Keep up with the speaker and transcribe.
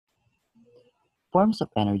Forms of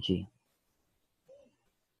energy.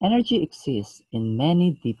 Energy exists in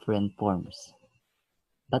many different forms,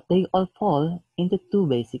 but they all fall into two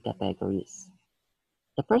basic categories.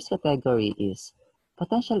 The first category is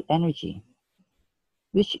potential energy,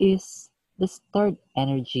 which is the stored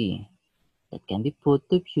energy that can be put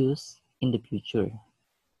to use in the future.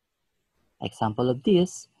 Example of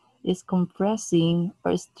this is compressing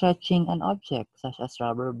or stretching an object such as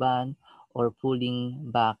rubber band or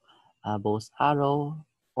pulling back a bow's arrow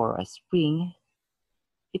or a spring.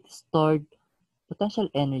 It is stored potential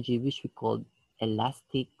energy which we call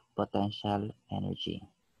elastic potential energy.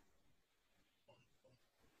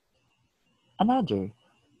 Another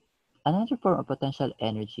form of potential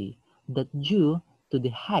energy that due to the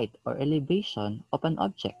height or elevation of an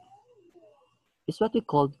object is what we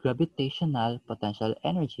call gravitational potential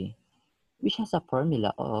energy, which has a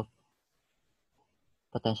formula of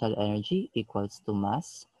potential energy equals to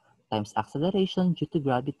mass times acceleration due to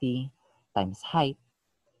gravity times height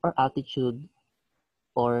or altitude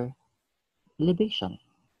or elevation.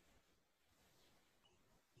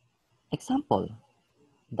 Example,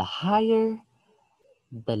 the higher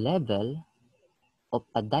the level of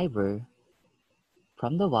a diver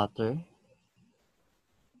from the water,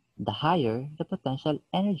 the higher the potential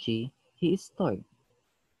energy he is stored.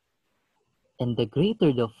 And the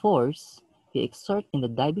greater the force he exerts in the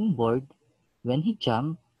diving board when he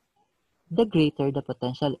jumps, the greater the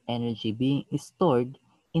potential energy being stored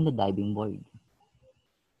in the diving board.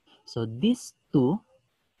 So these two,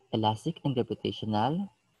 elastic and gravitational,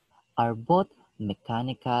 are both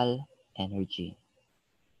mechanical energy,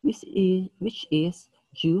 which is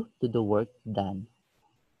due to the work done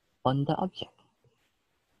on the object.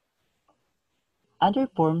 Other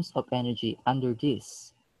forms of energy under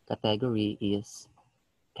this category is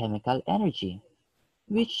chemical energy,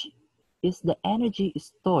 which is the energy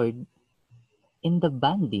stored in the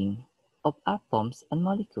bonding of atoms and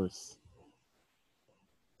molecules.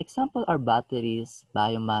 Examples are batteries,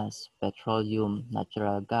 biomass, petroleum,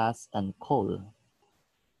 natural gas, and coal.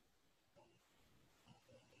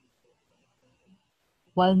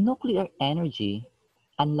 While nuclear energy,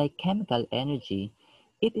 unlike chemical energy,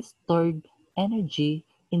 it is stored energy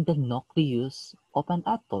in the nucleus of an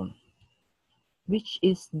atom, which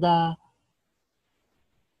is the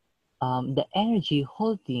energy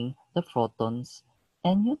holding the protons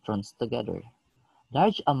and neutrons together.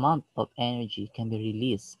 Large amount of energy can be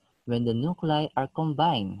released when the nuclei are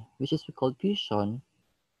combined, which is we call fusion,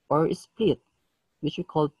 or split, which we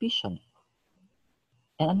call fission.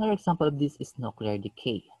 And another example of this is nuclear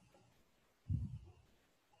decay.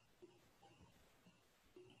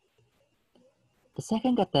 The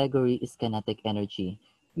second category is kinetic energy,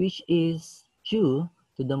 which is due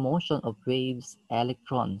to the motion of waves,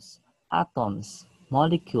 electrons, atoms,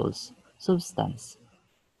 molecules, substance,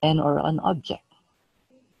 and or an object.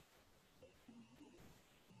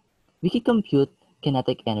 We can compute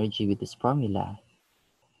kinetic energy with this formula,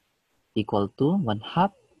 equal to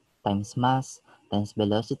 1/2 times mass times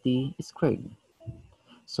velocity squared.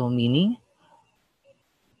 So meaning,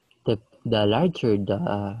 the larger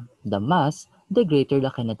the mass, the greater the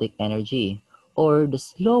kinetic energy, or the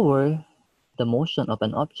slower the motion of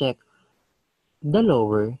an object, the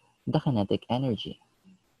lower the kinetic energy.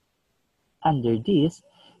 Under this,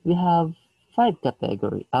 we have five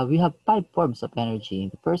forms of energy.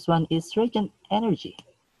 The first one is radiant energy,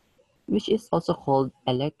 which is also called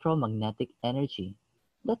electromagnetic energy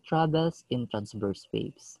that travels in transverse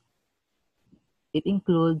waves. It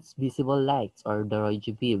includes visible lights or the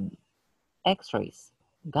radio wave, X-rays,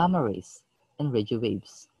 gamma rays, and radio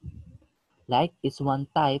waves. Light is one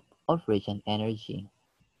type of radiant energy.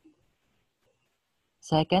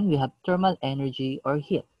 Second, we have thermal energy or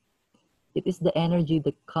heat. It is the energy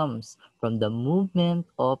that comes from the movement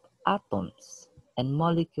of atoms and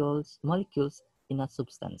molecules in a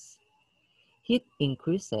substance. Heat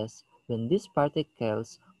increases when these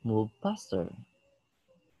particles move faster.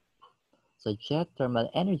 So jet thermal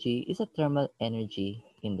energy is a thermal energy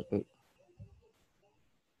in the earth.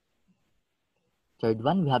 Third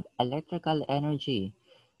one, we have electrical energy,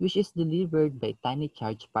 which is delivered by tiny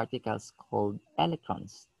charged particles called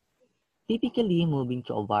electrons, typically moving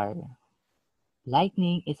through a wire.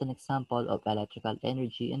 Lightning is an example of electrical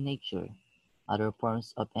energy in nature. Other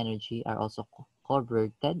forms of energy are also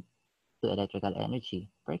converted to electrical energy.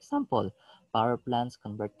 For example, power plants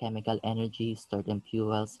convert chemical energy stored in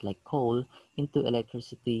fuels like coal into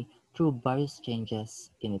electricity through various changes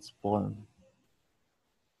in its form.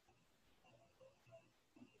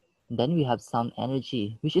 Then we have sound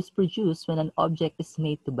energy, which is produced when an object is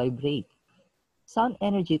made to vibrate. Sound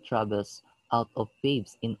energy travels out of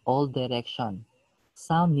waves in all directions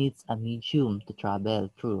Sound needs a medium to travel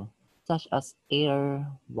through, such as air,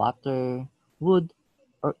 water, wood,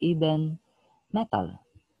 or even metal.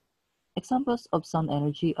 Examples of sound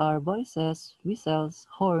energy are voices, whistles,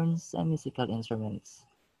 horns, and musical instruments.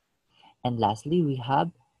 And lastly, we have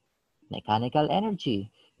mechanical energy,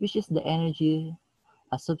 which is the energy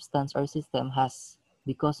a substance or system has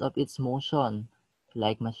because of its motion,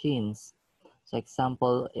 like machines. So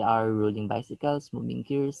example are rolling bicycles, moving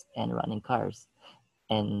gears, and running cars.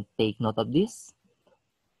 And take note of this,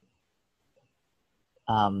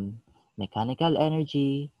 mechanical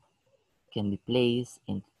energy can be placed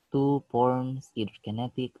in two forms, either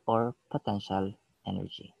kinetic or potential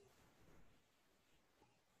energy.